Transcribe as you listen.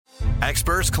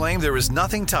Experts claim there is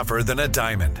nothing tougher than a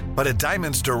diamond. But at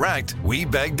Diamonds Direct, we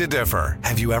beg to differ.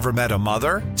 Have you ever met a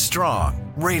mother? Strong,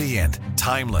 radiant,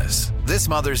 timeless. This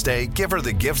Mother's Day, give her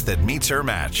the gift that meets her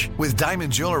match. With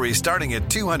diamond jewelry starting at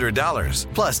 $200.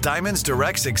 Plus Diamonds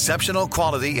Direct's exceptional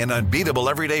quality and unbeatable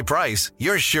everyday price,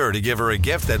 you're sure to give her a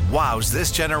gift that wows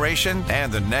this generation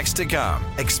and the next to come.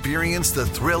 Experience the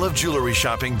thrill of jewelry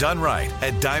shopping done right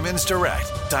at Diamonds Direct.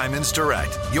 Diamonds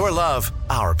Direct. Your love,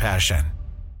 our passion.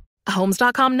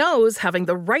 Homes.com knows having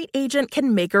the right agent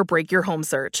can make or break your home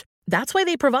search. That's why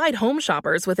they provide home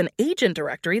shoppers with an agent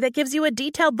directory that gives you a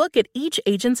detailed look at each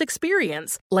agent's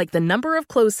experience, like the number of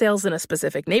closed sales in a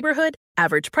specific neighborhood,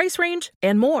 average price range,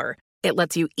 and more. It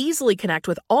lets you easily connect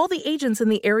with all the agents in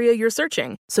the area you're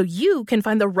searching, so you can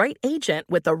find the right agent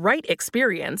with the right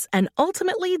experience and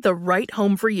ultimately the right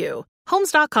home for you.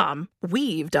 Homes.com.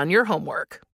 We've done your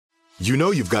homework. You know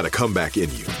you've got a comeback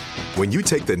in you. When you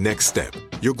take the next step,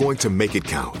 you're going to make it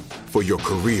count for your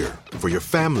career, for your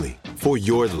family, for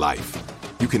your life.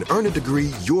 You can earn a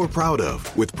degree you're proud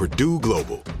of with Purdue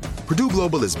Global. Purdue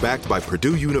Global is backed by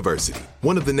Purdue University,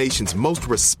 one of the nation's most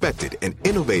respected and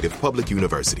innovative public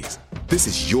universities. This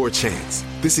is your chance.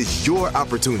 This is your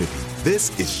opportunity.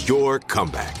 This is your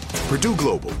comeback. Purdue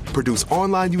Global, Purdue's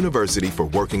online university for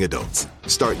working adults.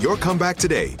 Start your comeback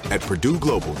today at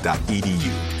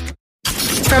purdueglobal.edu.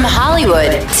 From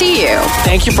Hollywood to you.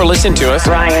 Thank you for listening to us.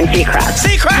 Ryan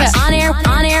Seacrest.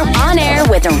 On air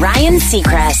with Ryan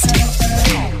Seacrest.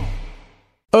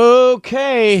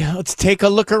 Okay, let's take a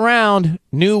look around.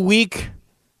 New week,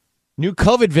 new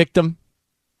COVID victim.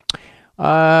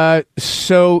 So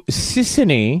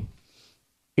Sissany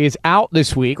is out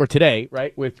this week, or today,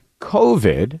 right, with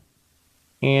COVID,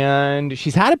 and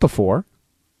she's had it before.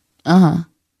 Uh-huh.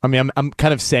 I mean, I'm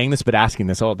kind of saying this, but asking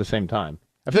this all at the same time.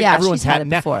 I feel like everyone's had it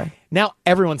before. Now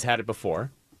everyone's had it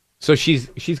before. So she's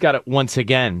got it once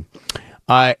again.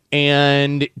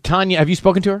 And Tanya, have you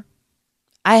spoken to her?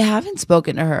 I haven't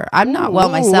spoken to her. I'm not well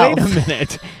myself.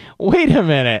 Wait a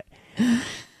minute.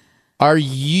 Are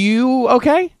you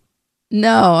okay?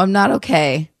 No, I'm not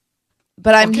okay.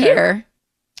 But I'm here.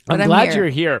 I'm glad you're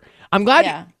here. I'm glad.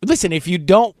 Yeah. Listen, if you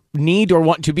don't need or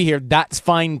want to be here, that's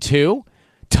fine too.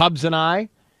 Tubbs and I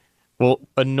will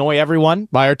annoy everyone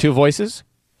by our two voices.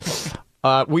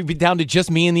 We'd be down to just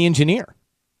me and the engineer.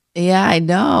 Yeah, I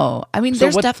know. I mean,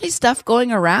 there's definitely stuff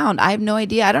going around. I have no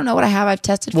idea. I don't know what I have. I've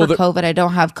tested for COVID. I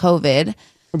don't have COVID.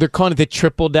 They're calling it the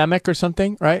triple-demic or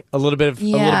something, right? A little bit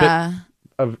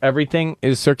of everything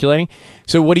is circulating.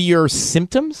 So what are your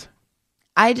symptoms?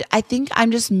 I think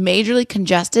I'm just majorly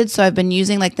congested, so I've been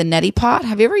using like the neti pot.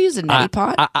 Have you ever used a neti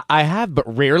pot? I have,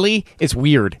 but rarely. It's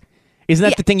weird. Isn't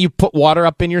that the thing you put water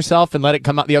up in yourself and let it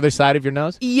come out the other side of your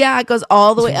nose? Yeah, it goes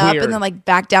all the way up and then like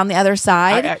back down the other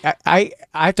side. I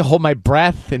have to hold my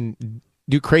breath and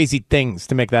do crazy things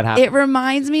to make that happen. It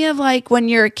reminds me of like when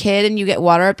you're a kid and you get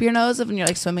water up your nose when you're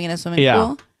like swimming in a swimming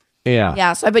pool. Yeah.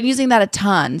 Yeah, so I've been using that a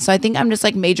ton. So I think I'm just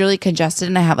like majorly congested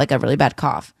and I have like a really bad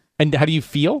cough. And how do you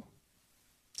feel?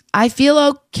 I feel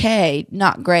okay.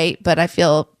 Not great, but I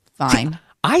feel fine.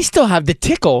 I still have the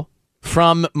tickle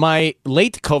from my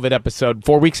late COVID episode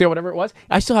 4 weeks ago, whatever it was.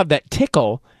 I still have that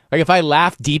tickle. Like if I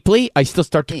laugh deeply, I still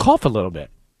start to cough a little bit.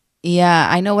 Yeah,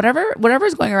 I know.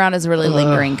 Whatever's going around is really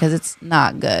lingering because it's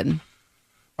not good.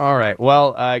 All right.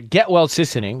 Well, get well,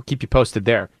 Sissany. We'll keep you posted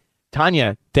there.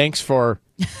 Tanya, thanks for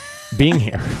being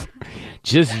here.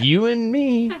 Just you and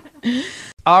me.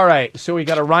 All right. So we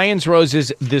got a Ryan's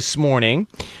Roses this morning.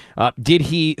 Did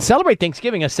he celebrate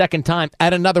Thanksgiving a second time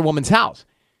at another woman's house?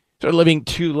 Started living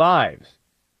two lives.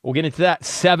 We'll get into that.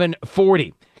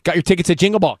 7:40. Got your tickets at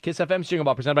Jingle Ball. Kiss FM's Jingle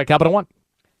Ball, presented by Capital One.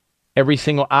 Every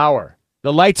single hour.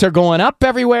 The lights are going up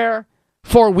everywhere.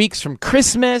 4 weeks from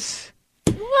Christmas.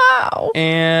 Wow.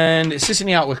 And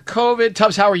Sissany out with COVID.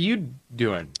 Tubbs, how are you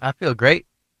doing? I feel great.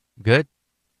 Good.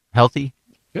 Healthy.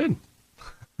 Good.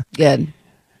 Good.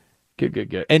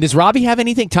 Good. And does Robbie have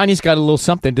anything? Tanya's got a little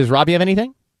something. Does Robbie have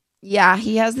anything? Yeah,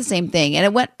 he has the same thing.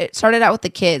 And it started out with the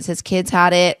kids. His kids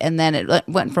had it, and then it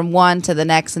went from one to the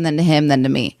next, and then to him, then to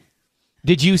me.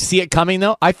 Did you see it coming,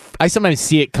 though? I sometimes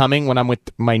see it coming when I'm with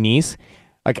my niece.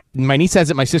 Like, my niece has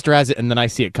it, my sister has it, and then I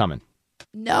see it coming.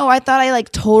 No, I thought I,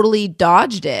 like, totally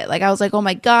dodged it. Like, I was like, oh,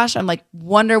 my gosh, I'm like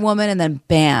Wonder Woman, and then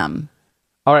bam.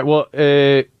 All right, well,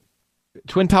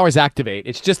 Twin Powers activate.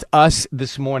 It's just us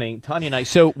this morning, Tanya and I.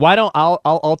 So why don't I'll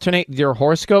alternate your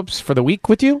horoscopes for the week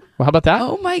with you? Well, how about that?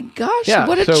 Oh my gosh,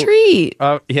 what a treat.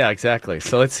 Yeah, exactly.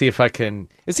 So let's see if I can.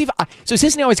 So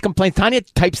Sissany always complains. Tanya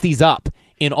types these up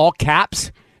in all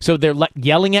caps, so they're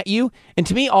yelling at you. And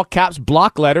to me, all caps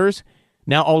block letters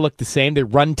now all look the same. They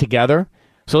run together.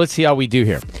 So let's see how we do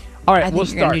here. All right, I think we'll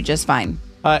you're going to do start. just fine.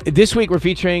 This week we're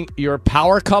featuring your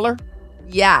power color.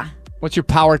 Yeah, What's your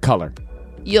power color?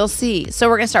 you'll see. So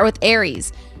we're going to start with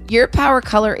Aries. Your power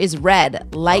color is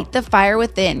red. Light the fire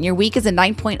within. Your week is a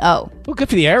 9.0. Oh, good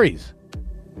for the Aries.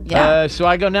 Yeah. So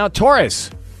I go now, Taurus.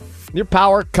 Your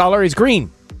power color is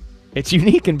green. It's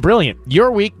unique and brilliant.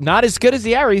 Your week, not as good as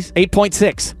the Aries,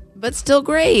 8.6. But still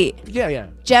great. Yeah.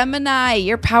 Gemini,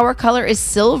 your power color is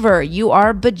silver. You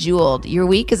are bejeweled. Your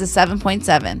week is a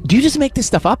 7.7. Do you just make this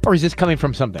stuff up, or is this coming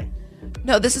from something?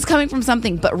 No, this is coming from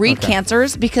something, but read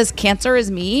Cancers because Cancer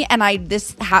is me, and I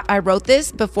wrote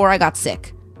this before I got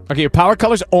sick. Okay, your power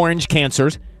color's orange,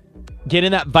 Cancers. Get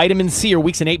in that vitamin C. Your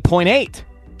week's an 8.8.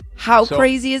 How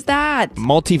crazy is that?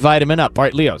 Multivitamin up. All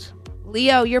right, Leos.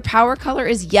 Leo, your power color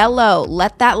is yellow.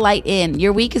 Let that light in.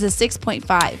 Your week is a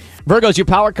 6.5. Virgos, your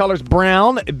power color's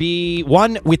brown. Be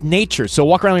one with nature. So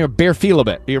walk around with your bare feel a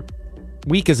bit. Your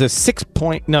week is a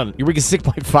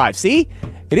 6.5. See?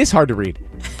 It is hard to read.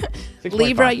 6.5.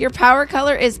 Libra, your power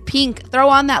color is pink. Throw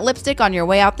on that lipstick on your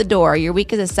way out the door. Your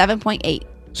week is a 7.8.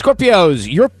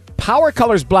 Scorpios, your power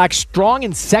color's black, strong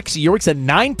and sexy. Your week's a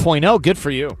 9.0. Good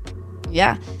for you.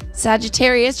 Yeah.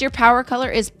 Sagittarius, your power color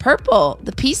is purple.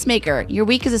 The peacemaker. Your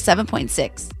week is a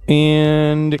 7.6.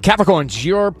 And Capricorns,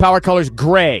 your power color's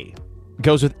gray.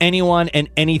 Goes with anyone and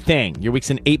anything. Your week's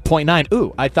an 8.9.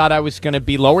 Ooh, I thought I was going to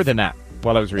be lower than that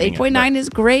while I was reading 8.9 is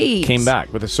great. Came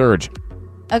back with a surge.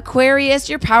 Aquarius,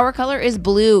 your power color is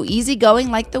blue. Easygoing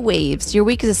like the waves. Your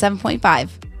week is a 7.5.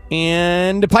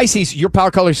 And Pisces, your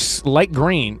power color's light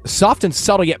green. Soft and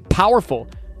subtle, yet powerful.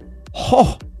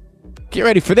 Oh, get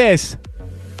ready for this.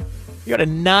 You got a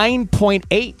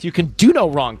 9.8. You can do no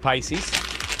wrong, Pisces.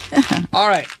 All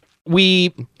right.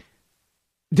 We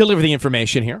deliver the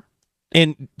information here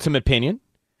and some opinion,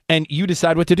 and you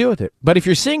decide what to do with it. But if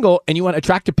you're single and you want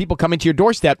attractive people coming to your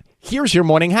doorstep, here's your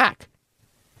morning hack.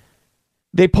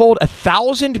 They polled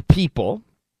 1,000 people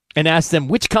and asked them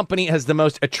which company has the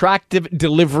most attractive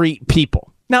delivery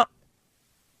people. Now,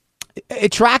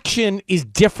 attraction is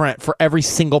different for every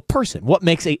single person. What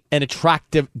makes an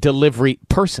attractive delivery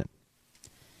person?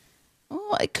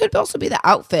 Oh, it could also be the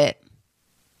outfit.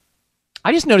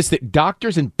 I just noticed that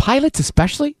doctors and pilots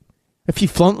especially, if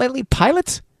you've flown lately,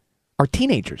 pilots are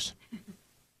teenagers.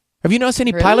 Have you noticed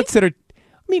any Really? pilots that are,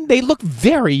 they look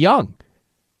very young.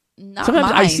 Not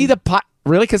Sometimes mine. I see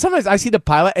really? Because sometimes I see the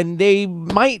pilot and they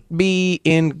might be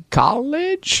in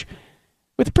college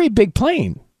with a pretty big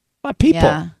plane. A lot of people.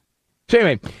 Yeah. So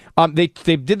anyway, they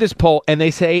did this poll and they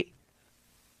say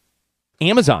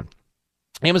Amazon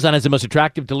has the most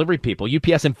attractive delivery people.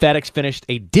 UPS and FedEx finished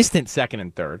a distant second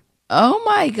and third. Oh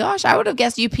my gosh, I would have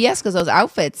guessed UPS because those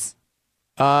outfits.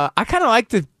 I kind of like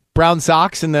the brown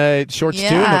socks and the shorts too.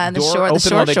 Yeah, And the door short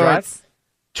open while they drive. shorts.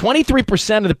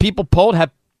 23% of the people polled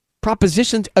have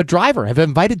propositioned a driver, have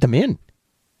invited them in.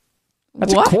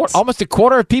 That's What? almost a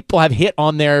quarter of people have hit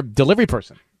on their delivery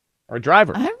person or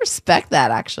driver. I respect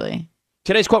that actually.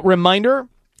 Today's quote, reminder,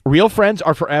 real friends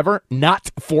are forever,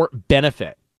 not for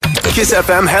benefit. Kiss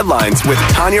FM headlines with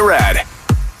Tanya Rad.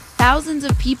 Thousands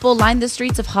of people lined the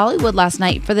streets of Hollywood last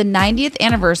night for the 90th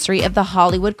anniversary of the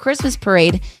Hollywood Christmas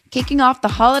Parade, kicking off the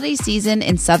holiday season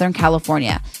in Southern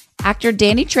California. Actor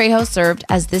Danny Trejo served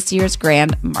as this year's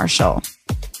Grand Marshal.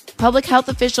 Public health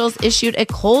officials issued a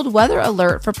cold weather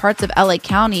alert for parts of LA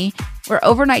County, where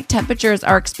overnight temperatures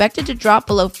are expected to drop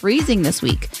below freezing this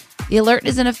week. The alert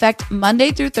is in effect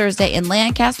Monday through Thursday in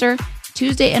Lancaster,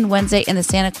 Tuesday and Wednesday in the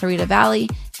Santa Clarita Valley,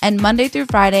 and Monday through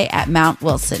Friday at Mount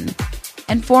Wilson.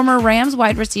 And former Rams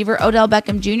wide receiver Odell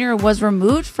Beckham Jr. was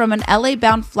removed from an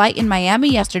LA-bound flight in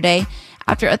Miami yesterday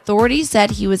after authorities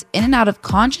said he was in and out of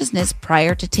consciousness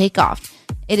prior to takeoff.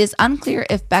 It is unclear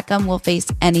if Beckham will face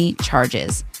any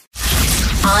charges.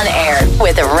 On air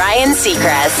with Ryan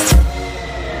Seacrest.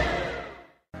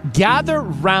 Gather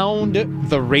round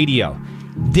the radio.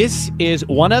 This is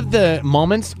one of the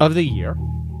moments of the year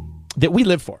that we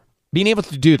live for. Being able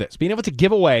to do this, being able to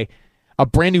give away a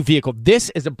brand new vehicle. This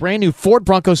is a brand new Ford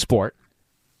Bronco Sport.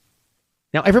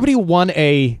 Now, everybody who won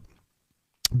a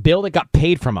bill that got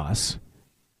paid from us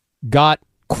got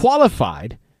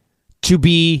qualified to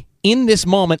be in this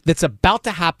moment that's about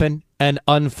to happen and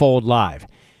unfold live.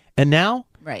 And now,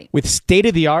 Right. with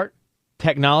state-of-the-art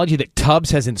technology that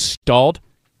Tubbs has installed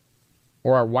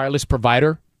or our wireless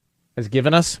provider has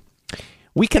given us,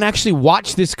 we can actually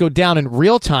watch this go down in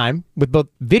real time with both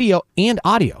video and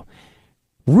audio.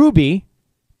 Ruby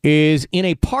is in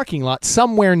a parking lot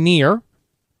somewhere near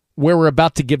where we're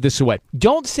about to give this away.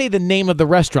 Don't say the name of the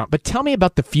restaurant, but tell me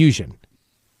about the Fusion.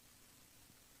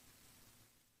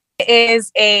 It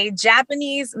is a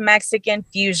Japanese Mexican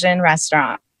fusion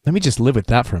restaurant. Let me just live with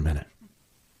that for a minute.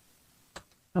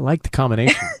 I like the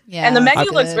combination. Yeah, And the menu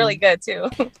that's looks good. really good too.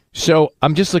 So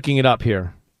I'm just looking it up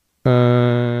here.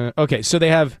 Okay, so they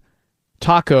have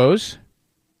tacos.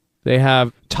 They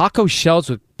have taco shells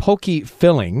with poke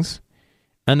fillings,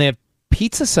 and they have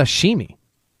pizza sashimi.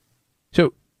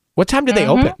 So what time do they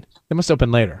open? They must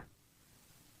open later.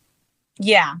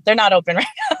 Yeah, they're not open right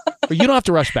now. But you don't have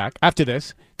to rush back after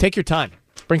this. Take your time.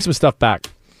 Bring some stuff back.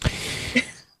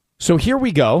 So here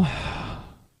we go.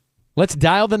 Let's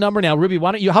dial the number now. Ruby,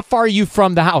 why don't you, how far are you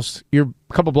from the house? You're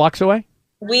a couple blocks away?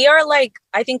 We are like,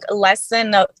 I think less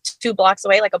than 2 blocks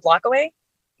away, like a block away.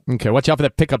 Okay, watch out for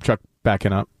that pickup truck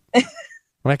backing up.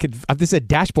 This is a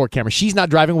dashboard camera. She's not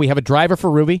driving. We have a driver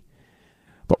for Ruby,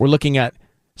 but we're looking at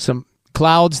some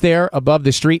clouds there above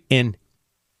the street in,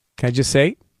 can I just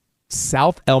say,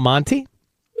 South El Monte.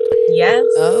 Yes.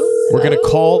 We're going to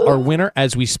call our winner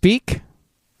as we speak.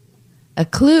 A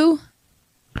clue.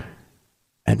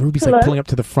 And Ruby's like pulling up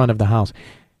to the front of the house.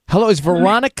 Hello, is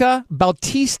Veronica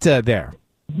Bautista there?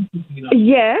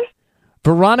 Yes.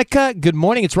 Veronica, good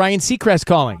morning. It's Ryan Seacrest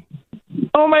calling.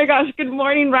 Oh my gosh. Good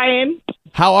morning, Ryan.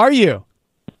 How are you?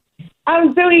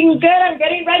 I'm doing good. I'm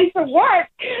getting ready for work.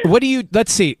 What do you,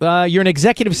 let's see, you're an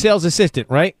executive sales assistant,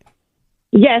 right?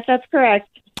 Yes, that's correct.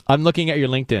 I'm looking at your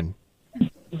LinkedIn.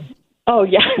 Oh,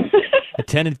 yeah.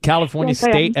 Attended California Yes, I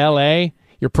am. State, LA.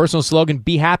 Your personal slogan,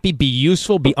 be happy, be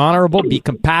useful, be honorable, be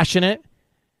compassionate,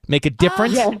 make a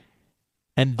difference. Yes.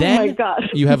 And Oh, my then God.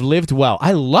 you have lived well.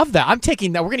 I love that. I'm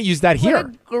taking that. We're going to use that What here.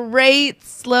 a great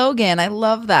slogan. I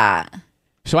love that.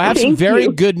 So I have some Thank very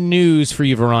you. good news for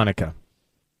you, Veronica,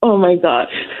 Oh, my God.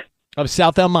 of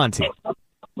South El Monte.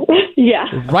 Yeah.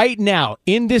 Right now,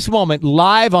 in this moment,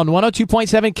 live on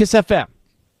 102.7 KISS FM,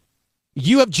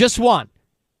 you have just won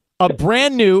a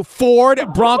brand new Ford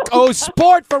Bronco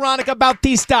Sport, Veronica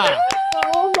Bautista.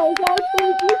 Oh, my God.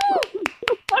 Thank you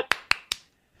so much.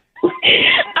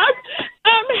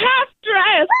 I'm half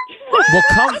dressed.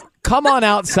 Well, come on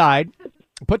outside,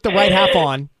 put the right half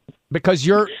on, because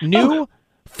your new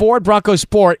Ford Bronco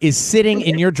Sport is sitting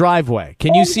in your driveway.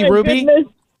 Can you see Oh, my Ruby? goodness.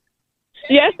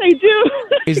 Yes, I do.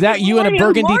 Is that you in a Good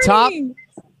burgundy top? morning.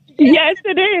 Yes,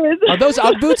 it is. Are those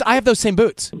Ugg boots? I have those same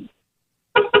boots.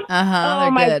 Uh-huh. Oh,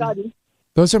 They're my good. God.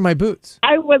 Those are my boots.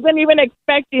 I wasn't even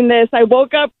expecting this. I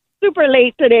woke up super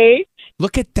late today.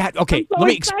 Look at that. Okay, I'm so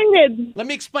excited. let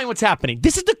me explain what's happening.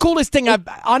 This is the coolest thing I've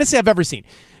ever seen.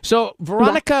 So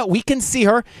Veronica, we can see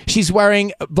her. She's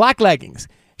wearing black leggings.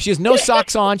 She has no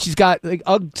socks on. She's got like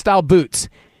Ugg style boots.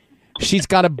 She's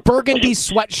got a burgundy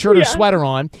sweatshirt or sweater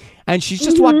on, and she's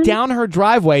just walked down her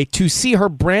driveway to see her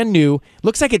brand new,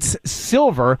 looks like it's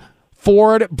silver,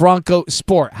 Ford Bronco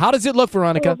Sport. How does it look,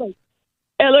 Veronica?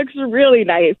 It looks really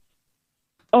nice.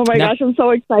 Oh my Now- gosh, I'm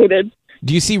so excited.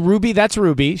 Do you see Ruby? That's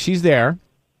Ruby. She's there.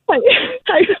 Hi,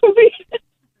 Ruby.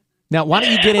 Now, why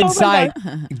don't you get my inside?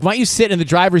 Why don't you sit in the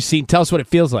driver's seat and tell us what it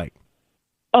feels like?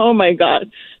 Oh my God.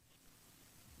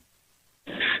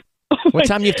 What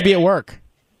time do you have to be at work?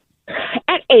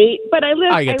 At 8, but I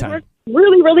live. Oh, you got I time. work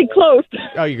really, really close.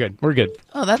 Oh, you're good. We're good.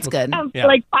 Oh, that's good. I'm Yeah.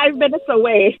 like 5 minutes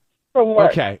away from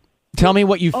work. Okay. Tell me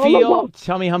what you Oh, my feel. God.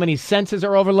 Tell me how many senses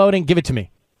are overloading. Give it to me.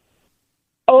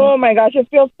 Oh my gosh, it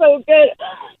feels so good.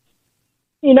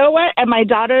 You know what? And my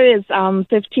daughter is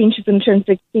 15. She's going to turn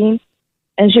 16,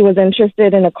 and she was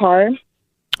interested in a car.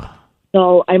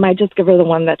 So I might just give her the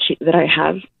one that I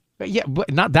have. But yeah,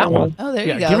 but not that one. Oh, there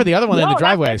Yeah, you go. give her the other one in No, the not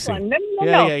driveway. I this see. one.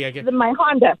 No. Yeah. My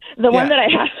Honda, the one that I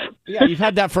have. Yeah, you've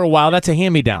had that for a while. That's a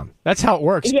hand-me-down. That's how it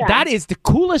works. Yeah. That is the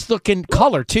coolest looking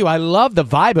color too. I love the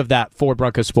vibe of that Ford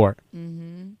Bronco Sport.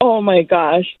 Oh my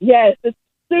gosh. Yes, it's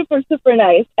super, super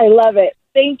nice. I love it.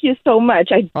 Thank you so much.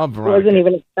 I Oh, Veronica. wasn't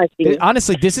even expecting it.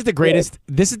 Honestly, this is the greatest.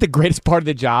 This is the greatest part of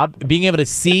the job. Being able to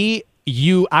see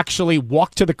you actually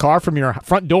walk to the car from your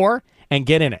front door and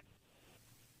get in it.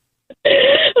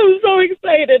 I'm so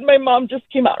excited. My mom just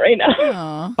came out right now.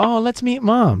 Aw. Oh, let's meet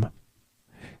Mom.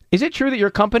 Is it true that your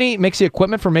company makes the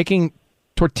equipment for making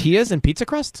tortillas and pizza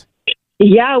crusts?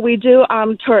 Yeah, we do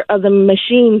the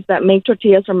machines that make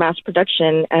tortillas for mass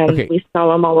production, and Okay. we sell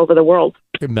them all over the world.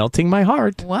 You're melting my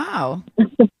heart. Wow.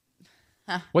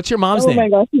 What's your mom's Oh name? my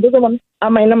gosh, he doesn't want-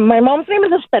 my mom's name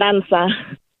is Esperanza.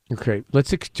 Okay,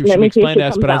 should Let we me see if explain she to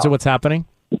comes Esperanza out. what's happening?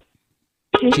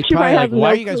 She's She probably might like, have why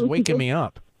no are you guys clue. waking me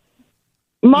up?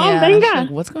 Mom, Yeah, she's venga. like,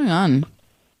 what's going on?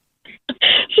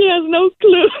 She has no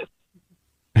clue.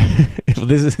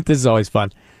 This is always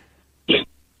fun.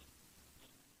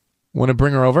 Want to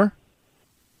bring her over?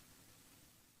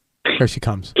 Here she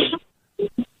comes.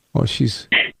 Oh, she's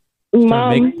trying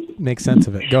Mom, to make sense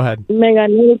of it. Go ahead. me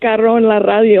gané el carro en la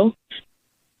radio.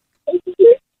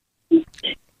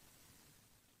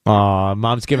 Aw,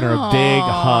 Mom's giving her a big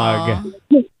hug.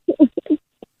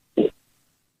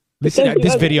 This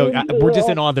video, we're just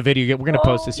in awe of the video. We're going to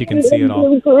post this so you can see it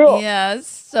all. Yes,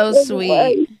 so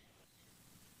sweet.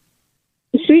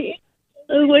 See,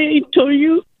 that's why I told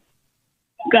you,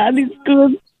 God is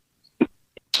good.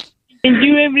 And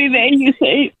you every day you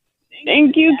say,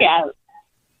 thank you, God.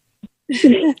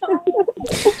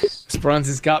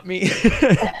 Speranza's got me.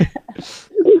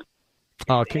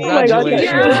 Oh, congratulations.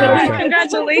 Yeah,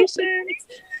 congratulations.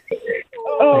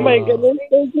 Oh, my goodness.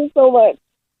 Thank you so much.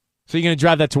 So you're going to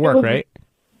drive that to work, right?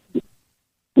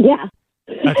 Yeah.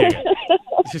 Okay.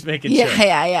 Just making sure.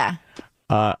 Yeah.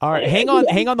 All right. Hang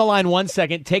on the line 1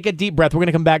 second. Take a deep breath. We're going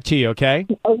to come back to you, okay?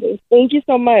 Okay. Thank you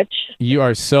so much. You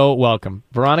are so welcome.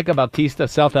 Veronica Bautista,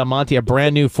 South El Monte, a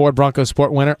brand new Ford Bronco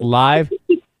Sport winner, live.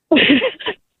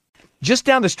 Just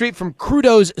down the street from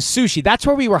Crudo's Sushi. That's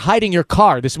where we were hiding your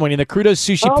car this morning, the Crudo's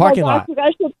Sushi parking lot. You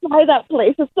guys should try that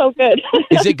place. It's so good.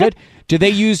 Is it good? Do they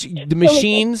use the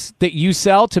machines that you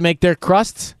sell to make their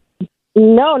crusts?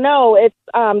 No. It's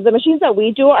the machines that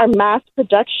we do are mass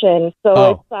production.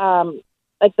 So it's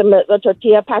like the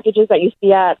tortilla packages that you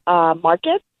see at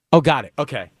markets. Oh, got it.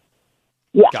 Okay.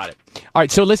 Yeah. Got it. All right.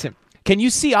 So listen, can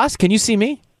you see us? Can you see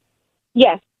me?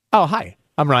 Yes. Oh, hi.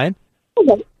 I'm Ryan.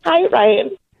 Okay. Hi,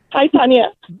 Ryan. Hi,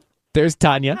 Tanya. There's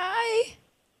Tanya. Hi.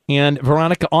 And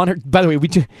Veronica on her. By the way,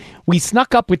 we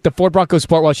snuck up with the Ford Bronco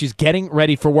Sport while she's getting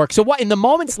ready for work. So what, in the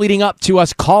moments leading up to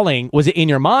us calling, was it in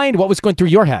your mind? What was going through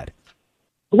your head?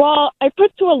 Well, I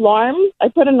put two alarms. I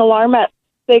put an alarm at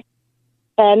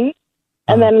 6:10,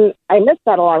 and then I missed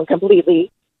that alarm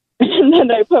completely. And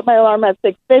then I put my alarm at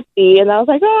 6:50, and I was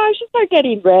like, oh, I should start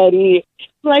getting ready.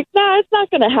 I'm like, nah, it's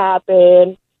not going to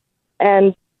happen.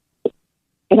 And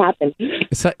it happened.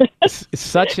 It's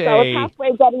such So I was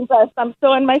halfway getting dressed. I'm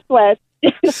still in my sweats.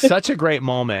 Such a great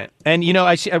moment. And, you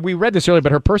know, we read this earlier,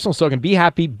 but her personal slogan, be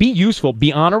happy, be useful,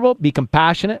 be honorable, be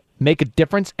compassionate, make a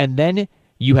difference, and then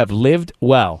you have lived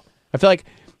well. I feel like,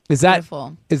 is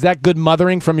that good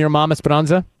mothering from your mom,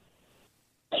 Esperanza?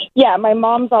 Yeah, my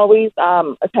mom's always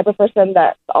a type of person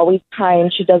that's always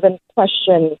kind. She doesn't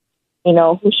question,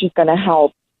 who she's going to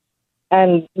help.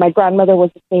 And my grandmother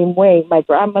was the same way. My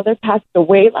grandmother passed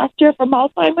away last year from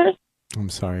Alzheimer's. I'm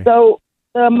sorry. So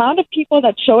the amount of people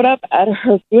that showed up at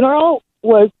her funeral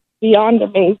was beyond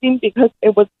amazing because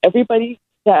it was everybody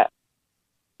that,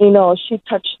 she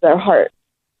touched their heart.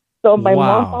 So my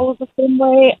mom follows the same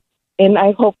way, and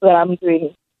I hope that I'm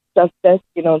doing justice,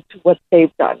 to what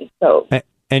they've done. So.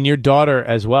 And your daughter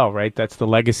as well, right? That's the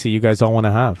legacy you guys all want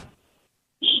to have.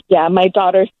 Yeah, my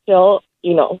daughter's still,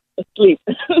 asleep.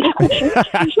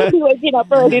 She'll be waking up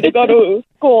early to go to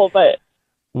school, but...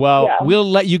 Well, yeah. We'll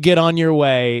let you get on your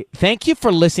way. Thank you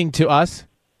for listening to us.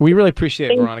 We really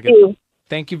appreciate it, Veronica. You.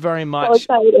 Thank you very much. So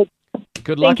excited.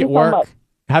 Good luck at work. So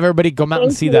have everybody go out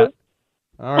and see that.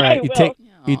 All right.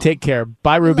 You take care.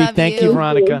 Bye, Ruby. Thank you,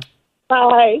 Veronica.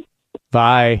 Bye.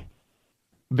 Bye.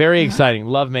 Very exciting.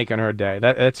 Love making her day.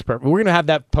 That's perfect. We're going to have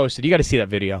that posted. You got to see that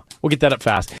video. We'll get that up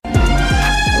fast.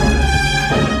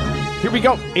 Here we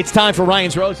go. It's time for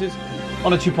Ryan's Roses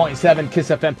on a 2.7 Kiss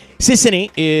FM.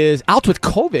 Sissany is out with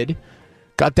COVID.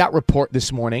 Got that report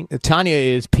this morning. Tanya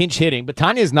is pinch hitting, but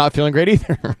Tanya is not feeling great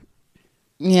either.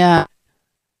 Yeah.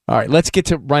 All right, let's get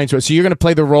to Ryan's Roses. So you're going to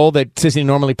play the role that Sissany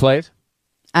normally plays?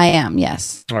 I am,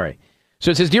 yes. All right.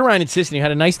 So it says, Dear Ryan and Sissany,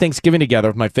 had a nice Thanksgiving together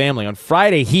with my family. On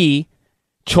Friday, he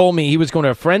told me he was going to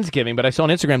a Friendsgiving, but I saw on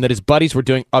Instagram that his buddies were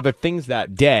doing other things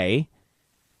that day.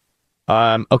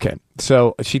 Okay,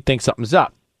 so she thinks something's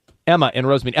up. Emma in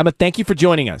Rosemead. Emma, thank you for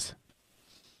joining us.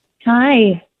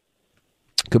 Hi.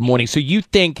 Good morning. So you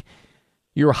think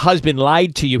your husband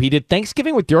lied to you? He did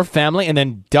Thanksgiving with your family and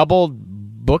then double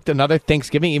booked another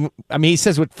Thanksgiving? I mean, he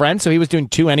says with friends, so he was doing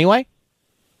two anyway?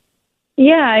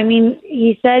 Yeah, I mean,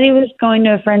 he said he was going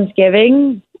to a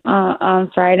Friendsgiving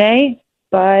on Friday,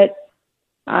 but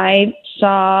I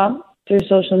saw through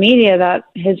social media that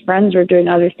his friends were doing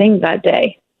other things that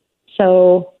day.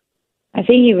 So I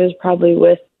think he was probably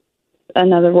with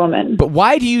another woman. But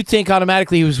why do you think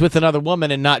automatically he was with another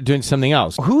woman and not doing something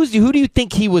else? Who do you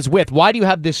think he was with? Why do you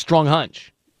have this strong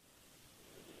hunch?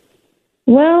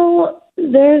 Well,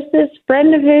 there's this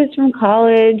friend of his from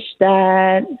college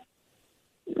that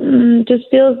just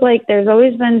feels like there's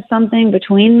always been something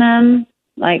between them,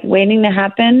 like waiting to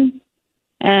happen.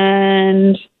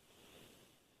 And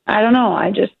I don't know.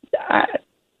 I just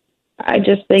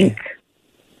think.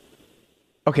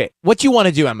 Okay, what do you want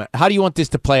to do, Emma? How do you want this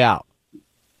to play out?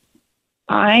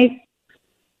 I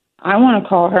want to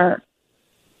call her.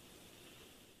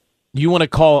 You want to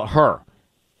call her?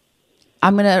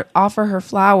 I'm going to offer her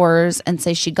flowers and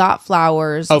say she got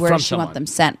flowers. Oh, where from does she someone. want them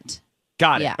sent?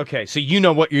 Got it. Yeah. Okay, so you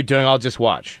know what you're doing. I'll just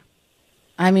watch.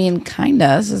 I mean, kind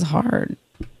of. This is hard.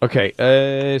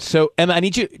 Okay, so Emma, I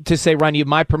need you to say, Ryan, you have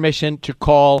my permission to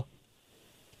call,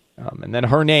 and then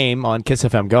her name on Kiss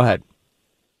FM. Go ahead.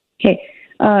 Okay.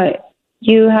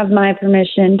 You have my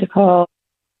permission to call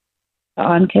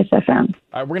on Kiss FM.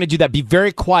 All right, we're going to do that. Be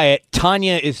very quiet.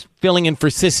 Tanya is filling in for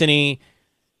Sissany.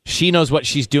 She knows what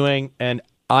she's doing, and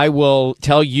I will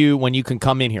tell you when you can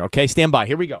come in here, okay? Stand by.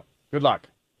 Here we go. Good luck.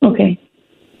 Okay.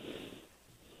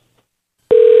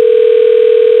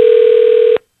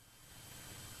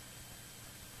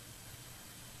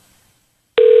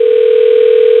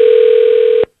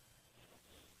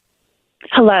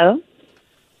 Hello.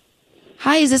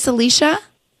 Hi, is this Alicia?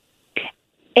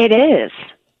 It is.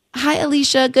 Hi,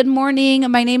 Alicia. Good morning.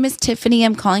 My name is Tiffany.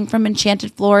 I'm calling from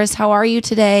Enchanted Florist. How are you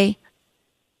today?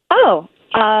 Oh,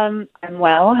 I'm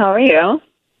well. How are you?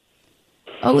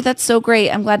 Oh, that's so great.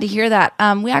 I'm glad to hear that.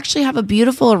 We actually have a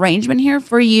beautiful arrangement here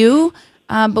for you,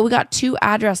 but we got 2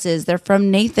 addresses. They're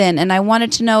from Nathan, and I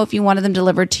wanted to know if you wanted them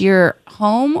delivered to your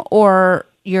home or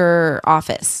your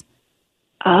office.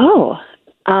 Oh,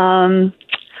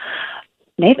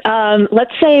 Nathan,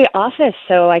 let's say office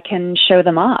so I can show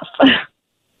them off.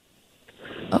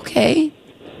 Okay.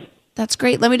 That's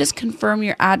great. Let me just confirm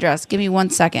your address. Give me 1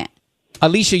 second.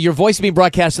 Alicia, your voice is being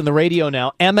broadcast on the radio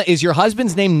now. Emma, is your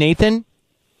husband's name Nathan?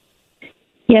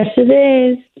 Yes, it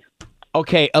is.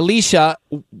 Okay, Alicia,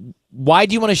 why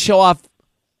do you want to show off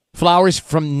flowers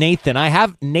from Nathan? I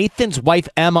have Nathan's wife,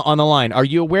 Emma, on the line. Are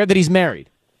you aware that he's married?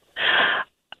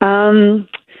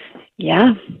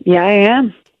 Yeah, I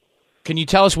am. Can you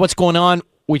tell us what's going on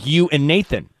with you and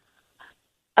Nathan?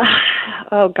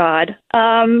 Oh, God.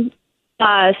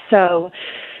 So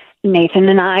Nathan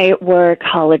and I were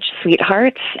college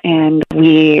sweethearts, and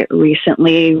we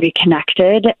recently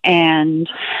reconnected and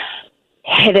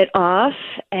hit it off,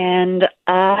 and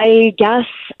I guess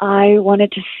I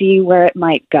wanted to see where it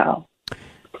might go.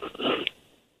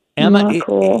 Emma, Not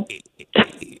cool.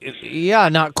 Yeah,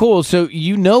 not cool. So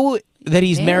you know that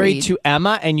he's married Married. to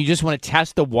Emma, and you just want to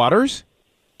test the waters?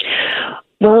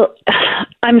 Well,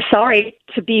 I'm sorry.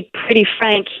 To be pretty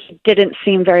frank, he didn't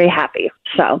seem very happy,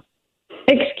 so.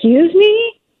 Excuse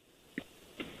me?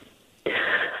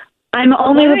 I'm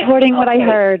only What? reporting what I Okay.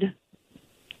 heard.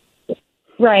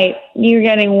 Right. You're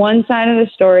getting one side of the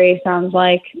story, sounds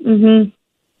like. Mm-hmm.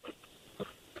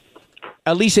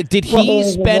 Alicia, did he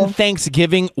spend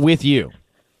Thanksgiving with you?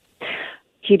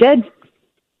 He did.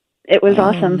 It was Oh,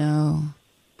 awesome. no.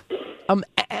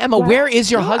 Emma, where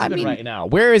is your Well, I husband mean- right now?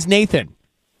 Where is Nathan?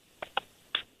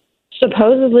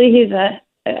 Supposedly he's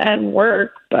at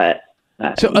work, but...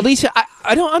 So, Alicia,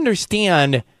 I don't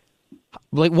understand.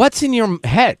 Like, what's in your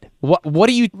head? What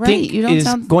do you Right, think you don't is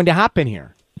sound- going to happen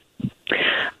here?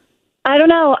 I don't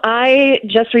know. I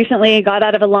just recently got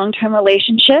out of a long-term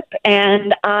relationship,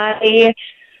 and I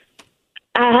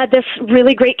had this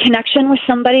really great connection with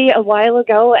somebody a while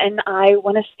ago, and I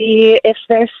want to see if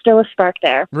there's still a spark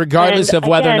there. Regardless And of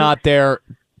whether or again- not they're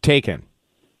taken.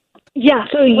 Yeah.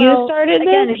 So you started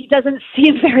again. this? He doesn't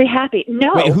seem very happy.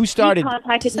 No. Wait, who started- He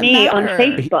contacted Doesn't me on matter.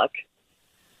 Facebook.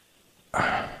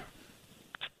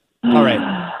 All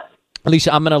right.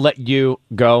 Alicia, I'm going to let you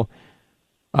go.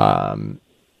 Emma,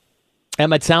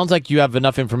 it sounds like you have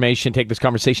enough information. Take this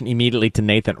conversation immediately to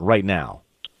Nathan right now.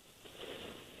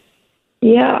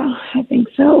 Yeah, I think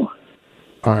so.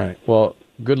 All right. Well,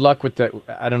 good luck with that.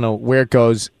 I don't know where it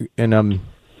goes. And I'm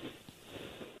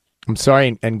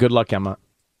sorry, and good luck, Emma.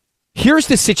 Here's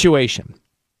the situation.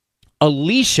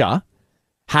 Alicia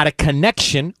had a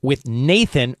connection with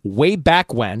Nathan way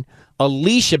back when.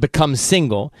 Alicia becomes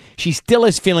single. She still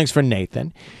has feelings for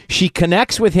Nathan. She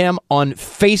connects with him on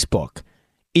Facebook,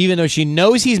 even though she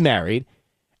knows he's married,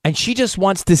 and she just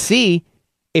wants to see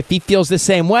if he feels the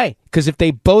same way. Because if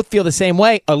they both feel the same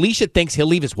way, Alicia thinks he'll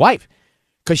leave his wife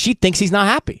because she thinks he's not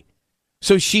happy.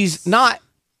 So she's not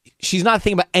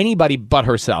thinking about anybody but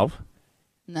herself.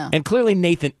 No. And clearly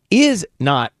Nathan is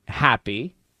not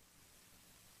happy.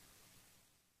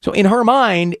 So in her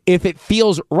mind, if it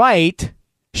feels right,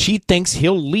 she thinks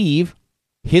he'll leave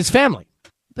his family.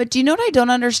 But do you know what I don't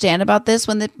understand about this?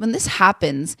 When this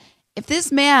happens, if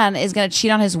this man is going to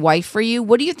cheat on his wife for you,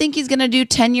 what do you think he's going to do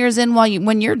 10 years in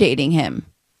when you're dating him?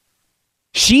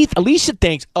 Alicia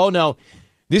thinks, oh no,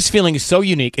 this feeling is so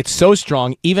unique. It's so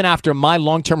strong. Even after my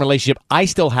long-term relationship, I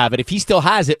still have it. If he still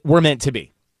has it, we're meant to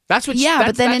be. That's what. Yeah,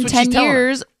 but then in 10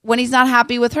 years, when he's not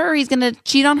happy with her, he's going to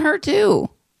cheat on her too.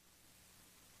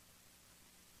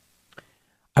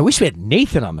 I wish we had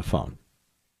Nathan on the phone.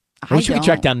 I wish we could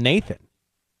track down Nathan.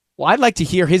 Well, I'd like to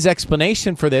hear his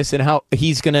explanation for this and how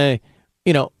he's going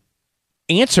to,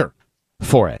 answer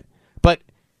for it. But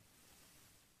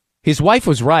his wife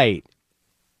was right.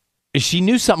 She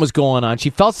knew something was going on.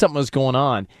 She felt something was going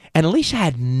on. And Alicia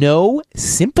had no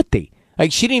sympathy.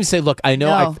 Like, she didn't even say, look, I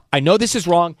know this is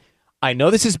wrong. I know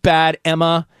this is bad,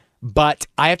 Emma, but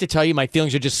I have to tell you, my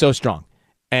feelings are just so strong.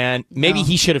 And maybe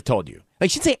he should have told you. Like,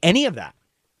 she didn't say any of that.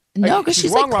 No, because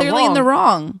she's wrong, clearly in the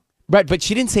wrong. Right, but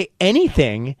she didn't say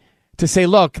anything to say,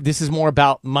 look, this is more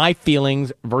about my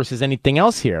feelings versus anything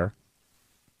else here.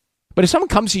 But if someone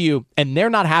comes to you and they're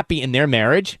not happy in their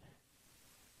marriage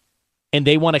and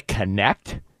they want to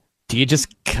connect, do you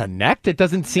just connect? It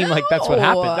doesn't seem like that's what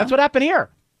happened. That's what happened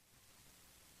here.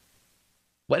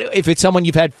 What if it's someone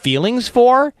you've had feelings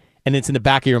for and it's in the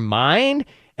back of your mind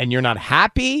and you're not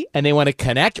happy and they want to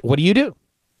connect? What do you do?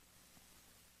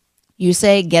 You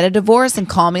say, get a divorce and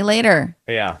call me later.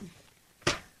 Yeah.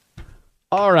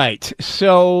 All right.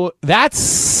 So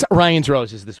that's Ryan's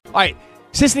Roses. All right.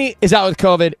 Sisney is out with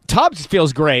COVID. Tubbs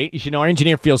feels great. You should know our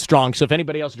engineer feels strong. So if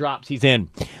anybody else drops, he's in.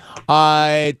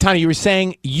 Tanya, you were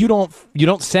saying you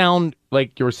don't sound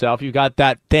like yourself. You got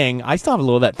that thing. I still have a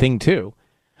little of that thing too.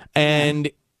 And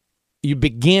you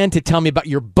began to tell me about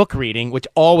your book reading, which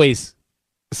always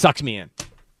sucks me in.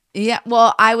 Yeah.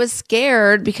 Well, I was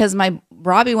scared because my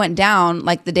Robbie went down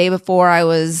like the day before I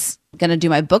was going to do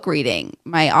my book reading,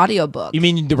 my audiobook. You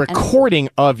mean the recording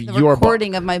of your book? The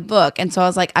recording of my book. And so I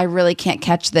was like, I really can't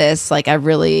catch this. Like, I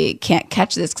really can't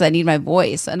catch this because I need my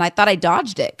voice. And I thought I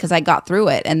dodged it because I got through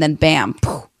it. And then bam,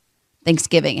 poof,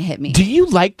 Thanksgiving hit me. Do you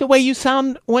like the way you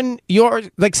sound when you're,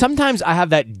 like, sometimes I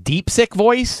have that deep, sick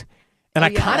voice and I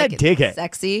kind of dig it.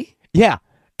 Sexy. Yeah.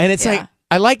 And it's like,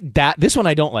 I like that. This one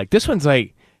I don't like. This one's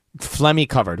like phlegmy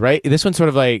covered, right? This one sort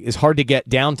of like is hard to get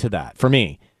down to that for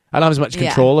me. I don't have as much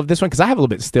control of this one because I have a little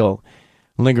bit still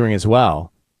lingering as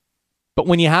well. But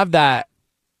when you have that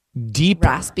deep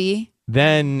raspy,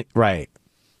 then right.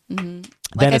 Mm-hmm.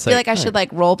 Like, I feel like I should like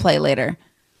role play later.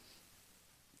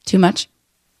 Too much?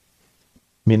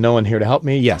 I mean, no one here to help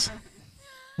me? Yes.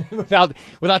 without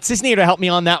Sisney here to help me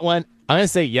on that one, I'm going to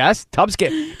say yes. Tubbs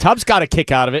got a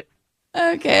kick out of it.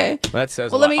 Okay. That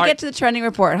says well, let me get to the trending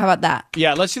report. How about that?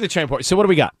 Yeah, let's do the trending report. So what do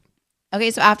we got? Okay,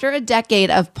 so after a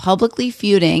decade of publicly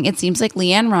feuding, it seems like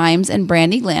LeAnn Rimes and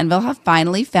Brandi Glanville have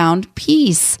finally found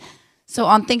peace. So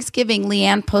on Thanksgiving,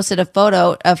 LeAnn posted a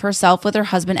photo of herself with her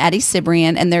husband, Eddie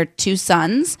Cibrian, and their 2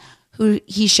 sons, who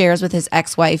he shares with his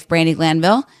ex-wife, Brandi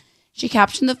Glanville. She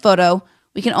captioned the photo,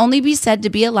 "We can only be said to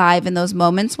be alive in those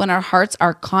moments when our hearts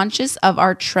are conscious of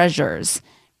our treasures.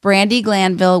 Brandi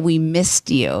Glanville, we missed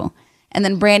you." And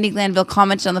then Brandi Glanville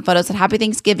commented on the photo, said, "Happy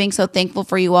Thanksgiving, so thankful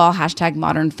for you all,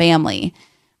 #modernfamily."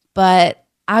 But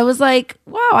I was like,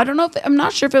 wow, I'm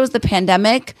not sure if it was the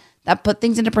pandemic that put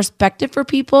things into perspective for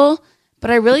people, but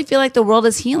I really feel like the world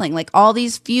is healing. Like all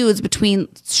these feuds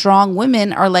between strong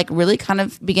women are like really kind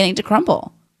of beginning to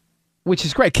crumble. Which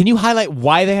is great. Can you highlight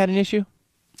why they had an issue?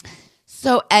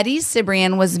 So Eddie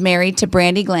Cibrian was married to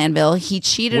Brandi Glanville. He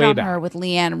cheated on her with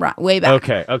LeAnn way back.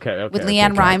 Okay. With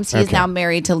LeAnn Rimes. He is now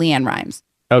married to LeAnn Rimes.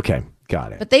 Okay,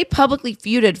 got it. But they publicly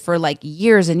feuded for like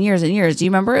years and years and years. Do you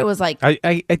remember? It was like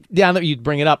I now that you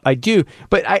bring it up, I do.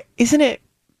 But isn't it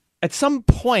at some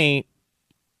point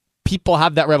people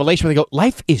have that revelation where they go,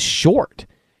 life is short.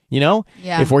 You know?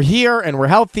 Yeah. If we're here and we're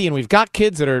healthy and we've got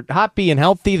kids that are happy and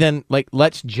healthy, then like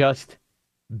let's just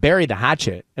bury the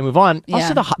hatchet and move on. Yeah.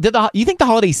 Also, you think the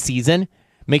holiday season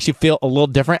makes you feel a little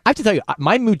different? I have to tell you,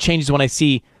 my mood changes when I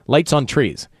see lights on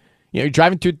trees. You know, you're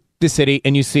driving through the city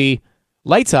and you see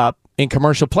lights up in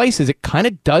commercial places. It kind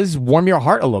of does warm your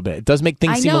heart a little bit. It does make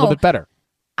things seem a little bit better.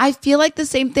 I feel like the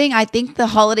same thing. I think the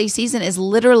holiday season is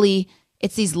literally,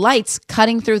 it's these lights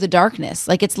cutting through the darkness.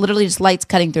 Like it's literally just lights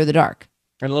cutting through the dark.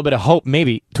 And a little bit of hope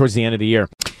maybe towards the end of the year.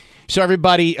 So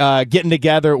everybody getting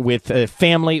together with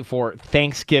family for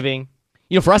Thanksgiving.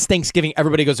 You know, for us, Thanksgiving,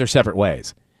 everybody goes their separate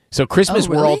ways. So Christmas,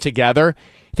 we're all together.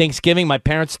 Thanksgiving, my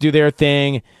parents do their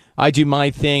thing. I do my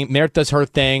thing. Merit does her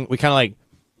thing. We kind of like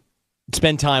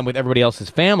spend time with everybody else's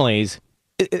families.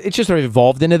 It's just sort of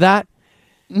evolved into that.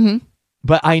 Mm-hmm.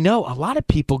 But I know a lot of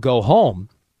people go home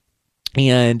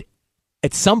and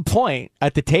at some point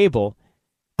at the table,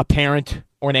 a parent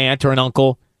or an aunt or an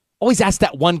uncle always asks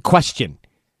that one question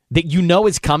that you know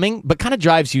is coming, but kind of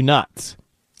drives you nuts.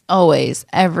 Always,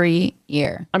 every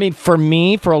year. I mean, for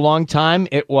me, for a long time,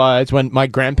 it was when my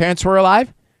grandparents were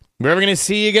alive. We're ever going to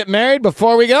see you get married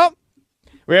before we go?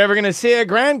 We're ever going to see a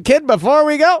grandkid before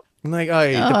we go? I'm like,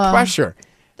 the pressure.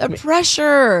 The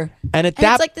pressure. And it's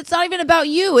like, it's not even about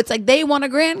you. It's like they want a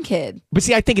grandkid. But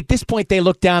see, I think at this point, they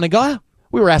look down and go,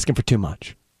 we were asking for too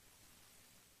much.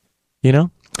 You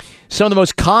know? Some of the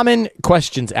most common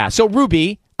questions asked. So,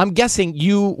 Ruby, I'm guessing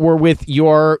you were with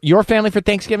your family for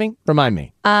Thanksgiving? Remind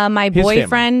me. My His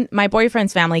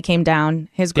boyfriend's family came down.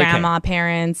 His grandma,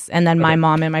 parents, and then my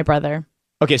mom and my brother.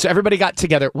 Okay, so everybody got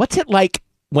together. What's it like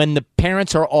when the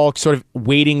parents are all sort of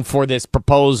waiting for this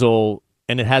proposal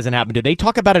and it hasn't happened? Do they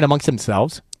talk about it amongst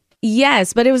themselves?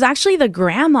 Yes, but it was actually the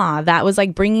grandma that was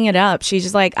like bringing it up. She's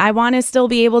just like, I want to still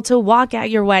be able to walk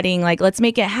at your wedding. Like, let's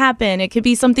make it happen. It could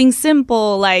be something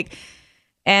simple. Like,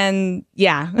 and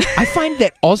yeah. I find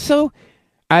that also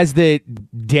as the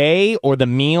day or the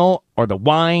meal or the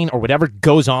wine or whatever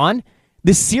goes on,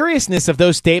 the seriousness of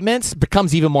those statements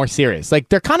becomes even more serious. Like,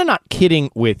 they're kind of not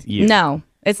kidding with you. No,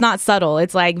 it's not subtle.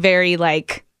 It's like very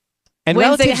like, and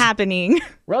when's it happening?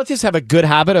 Relatives have a good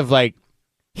habit of like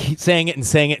saying it and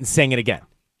saying it and saying it again.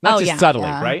 Not just subtly,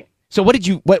 right? So how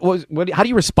do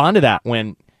you respond to that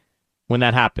when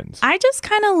that happens? I just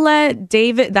kind of let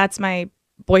David, that's my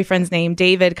boyfriend's name,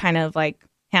 David, kind of like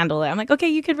handle it. I'm like, okay,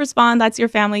 you could respond. That's your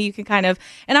family. You can kind of,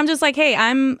 and I'm just like, hey,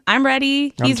 I'm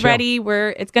ready. He's ready.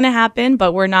 It's going to happen,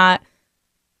 but we're not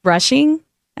rushing,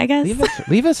 I guess.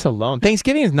 Leave us alone.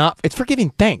 Thanksgiving it's for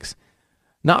giving thanks,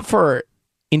 not for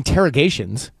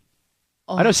interrogations.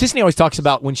 Oh. I know Sisney always talks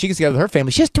about when she gets together with her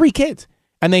family, she has 3 kids,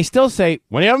 and they still say,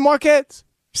 when do you have more kids?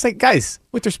 She's like, guys,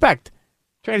 with respect,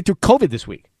 trying to do COVID this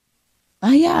week.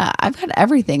 Oh, yeah. I've got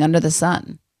everything under the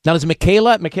sun. Now, does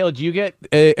Michaela, do you get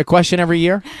a question every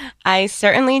year? I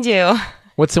certainly do.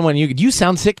 What's the one you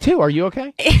sound sick too? Are you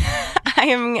okay?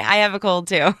 I have a cold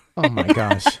too. Oh my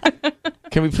gosh.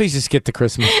 Can we please just get to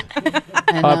Christmas?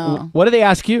 I know. What do they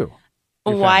ask you?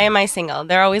 Why am I single?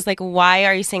 They're always like, why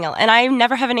are you single? And I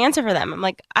never have an answer for them. I'm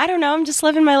like, I don't know. I'm just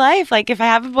living my life. Like, if I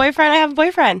have a boyfriend, I have a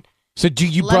boyfriend. So do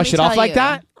you brush it off like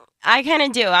that? I kind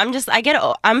of do.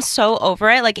 I'm so over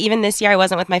it. Like, even this year I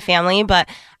wasn't with my family, but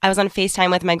I was on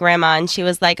FaceTime with my grandma and she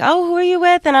was like, oh, who are you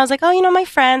with? And I was like, oh, my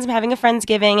friends. I'm having a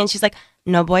Friendsgiving. And she's like,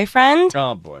 no boyfriend?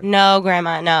 Oh, boy. No,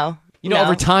 grandma, no.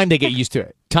 Over time they get used to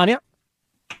it. Tanya?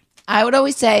 I would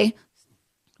always say,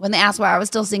 when they asked why I was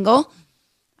still single,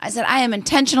 I said, I am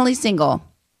intentionally single.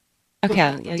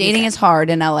 Okay. Dating is hard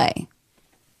in LA.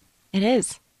 It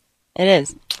is.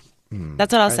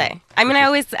 That's what I'll say. I mean, I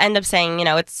always end up saying,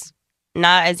 it's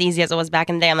not as easy as it was back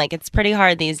in the day. I'm like, it's pretty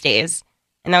hard these days.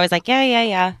 And I was like,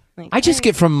 yeah. Like, I just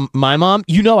get from my mom,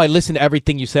 I listen to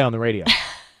everything you say on the radio.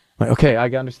 Like, okay, I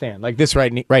understand. Like this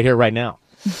right here, right now.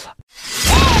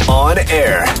 On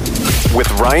Air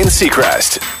with Ryan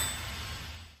Seacrest.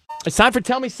 It's time for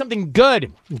Tell Me Something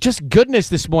Good. Just goodness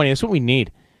this morning. That's what we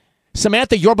need.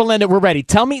 Samantha, you're Belinda. We're ready.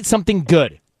 Tell me something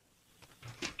good.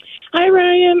 Hi,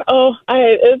 Ryan.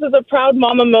 This is a proud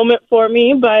mama moment for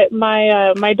me, but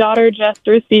my daughter just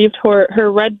received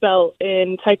her red belt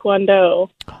in Taekwondo.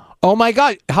 Oh, my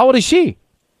God. How old is she?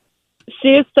 She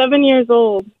is 7 years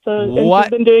old. And she's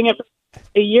been doing it for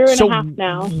a year and a half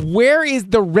now. Where is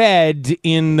the red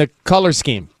in the color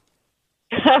scheme?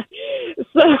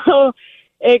 So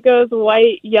it goes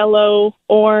white, yellow,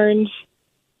 orange,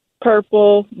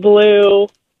 purple, blue,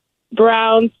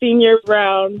 brown, senior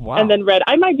brown, and then red.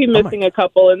 I might be missing a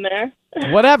couple in there.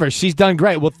 Whatever. She's done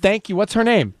great. Well, thank you. What's her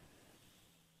name?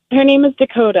 Her name is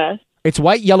Dakota. It's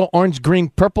white, yellow, orange, green,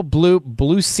 purple,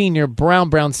 blue senior,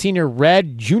 brown senior,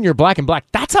 red, junior, black, and black.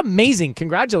 That's amazing.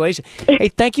 Congratulations. Hey,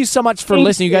 thank you so much for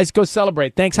listening. You guys go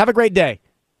celebrate. Thanks. Have a great day.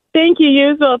 Thank you.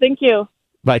 You as well. Thank you.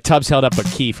 Bye. Tubbs held up a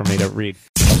key for me to read.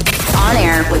 On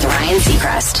Air with Ryan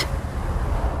Seacrest.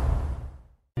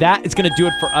 That is going to do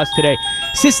it for us today.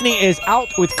 Sisney is out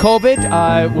with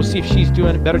COVID. We'll see if she's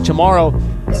doing better tomorrow.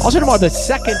 Also tomorrow, the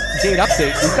second date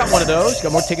update. We've got one of those.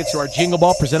 Got more tickets to our Jingle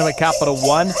Ball presented by Capital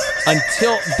One.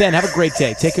 Until then, have a great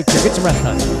day. Take good care. Get some rest,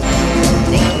 honey.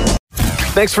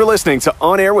 Thanks for listening to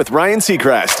On Air with Ryan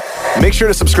Seacrest. Make sure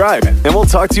to subscribe, and we'll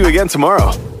talk to you again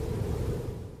tomorrow.